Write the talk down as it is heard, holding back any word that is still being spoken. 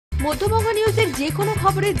মধ্যবঙ্গ নিউজের যে কোনো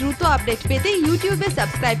খবরের দ্রুত আপডেট পেতে ইউটিউবে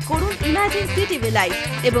সাবস্ক্রাইব করুন ইমার্জেন্সি টিভি লাইভ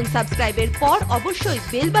এবং সাবস্ক্রাইবের পর অবশ্যই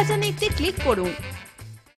বেল বাটনে একটি ক্লিক করুন।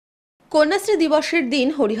 কন্যাশ্রী দিবসের দিন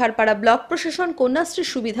হরিহরপাড়া ব্লক প্রশাসন কন্যাশ্রী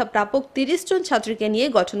সুবিধা প্রাপক 30 জন ছাত্রীকে নিয়ে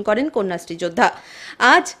গঠন করেন কন্যাশ্রী যোদ্ধা।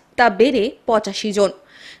 আজ তা বেড়ে 85 জন।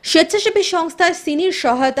 স্বেচ্ছাসেবী সংস্থার সিনির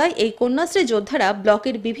সহায়তায় এই কন্যাশ্রী যোদ্ধারা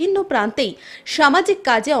ব্লকের বিভিন্ন প্রান্তেই সামাজিক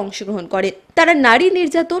কাজে অংশগ্রহণ করে। তারা নারী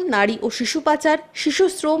নির্যাতন, নারী ও শিশু পাচার, শিশু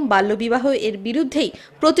শ্রম, বাল্যবিবাহ এর বিরুদ্ধেই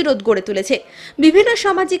প্রতিরোধ গড়ে তুলেছে। বিভিন্ন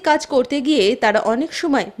সামাজিক কাজ করতে গিয়ে তারা অনেক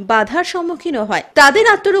সময় বাধার সম্মুখীনও হয়। তাদের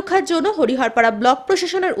আত্মরক্ষার জন্য হরিহরপাড়া ব্লক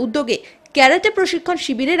প্রশাসনের উদ্যোগে ক্যারাটে প্রশিক্ষণ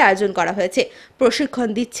শিবিরের আয়োজন করা হয়েছে। প্রশিক্ষণ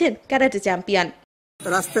দিচ্ছেন ক্যারাটে চ্যাম্পিয়ন।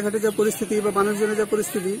 রাস্তাঘাটে যা পরিস্থিতি বা মানুষজনের যা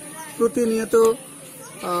পরিস্থিতি, প্রতিনিয়ত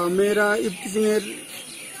মেয়েরা ইফটিজিং এর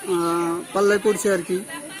পাল্লায় পড়ছে আর কি,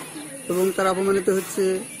 এবং তারা অপমানিত হচ্ছে।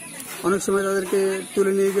 অনেক সময় তাদেরকে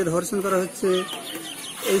তুলে নিয়ে গিয়ে ধর্ষণ করা হচ্ছে।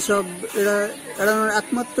 এইসব এড়ানোর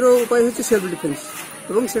একমাত্র উপায় হচ্ছে সেলফ ডিফেন্স,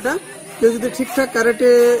 এবং সেটা কেউ যদি ঠিকঠাক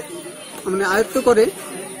ক্যারাটে মানে আয়ত্ত করে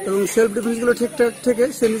এবং সেলফ ডিফেন্সগুলো ঠিকঠাক থেকে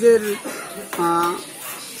সে নিজের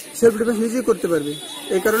সেলফ ডিফেন্স নিজেই করতে পারবে।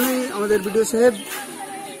 এই কারণেই আমাদের বিডিও সাহেব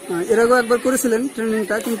এর আগেও একবার করেছিলেন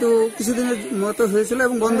ট্রেনিংটা, কিন্তু কিছুদিনের মতো হয়েছিল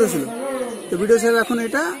এবং বন্ধ ছিল। তো বিডিও সাহেব এখন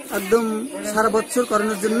এটা একদম সারা বছর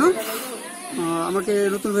করানোর জন্য আমাকে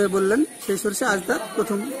নতুনভাবে বললেন, সেই সরষে আজ তার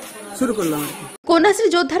প্রথম শুরু করলাম। কন্যাশ্রী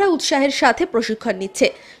যোদ্ধারা উৎসাহের সাথে প্রশিক্ষণ নিচ্ছে,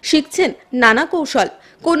 শিখছেন নানা কৌশল।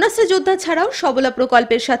 কন্যাশ্রী যোদ্ধা ছাড়াও সবলা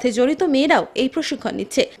প্রকল্পের সাথে জড়িত মেয়েরাও এই প্রশিক্ষণ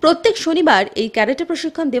নিচ্ছে। প্রত্যেক শনিবার এই ক্যারাটে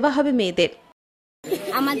প্রশিক্ষণ দেওয়া হবে মেয়েদের।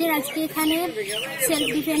 আমাদের আজকে এখানে সেলফ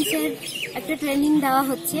ডিফেন্সের একটা ট্রেনিং দেওয়া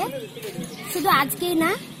হচ্ছে। শুধু আজকেই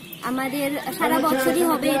না, আমাদের সারা বছরই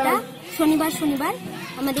হবে এটা। শনিবার শনিবার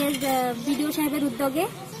আমাদের বিডিও সাহেবের উদ্যোগে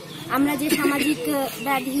আমরা যে সামাজিক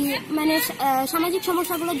ব্যাধি মানে সামাজিক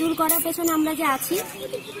সমস্যাগুলো দূর করার পেছনে আমরা যে আছি,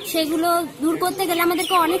 সেগুলো দূর করতে গেলে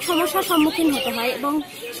আমাদেরকে অনেক সমস্যার সম্মুখীন হতে হয়, এবং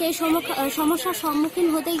সেই সমস্যার সম্মুখীন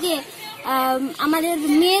হতে গিয়ে আমাদের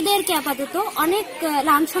মেয়েদেরকে আপাতত অনেক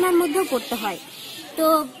লাঞ্ছনার মধ্যেও পড়তে হয়। তো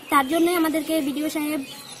তার জন্যই আমাদেরকে বিডিও সাহেব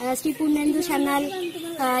শ্রী পূর্ণেন্দু সান্যাল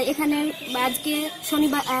এখানে আজকে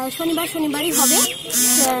শনিবারই হবে,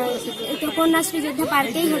 তো কন্যাশ্রী যোদ্ধা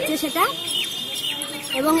পার্কেই হচ্ছে সেটা।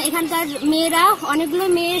 এবং এখানকার মেয়েরা, অনেকগুলো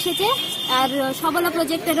মেয়ে এসেছে, আর সবলা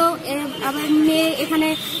প্রজেক্টেরও আবার মেয়ে এখানে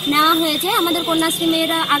নেওয়া হয়েছে। আমাদের কন্যাশ্রী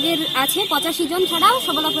মেয়েরা আগের আছে 85 জন, ছাড়াও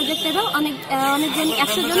সবলা প্রজেক্টেরও অনেকজন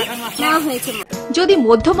 100 জন নেওয়া হয়েছে। যদি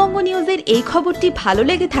মধ্যবঙ্গ নিউজের এই খবরটি ভালো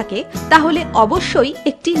লেগে থাকে তাহলে অবশ্যই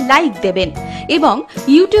একটি লাইক দেবেন এবং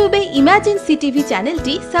ইউটিউবে ইমার্জেন্সি টিভি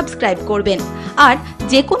চ্যানেলটি সাবস্ক্রাইব করবেন। আর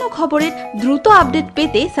যে কোনো খবরের দ্রুত আপডেট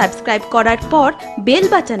পেতে সাবস্ক্রাইব করার পর বেল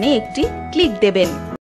বাটনে একটি ক্লিক দেবেন।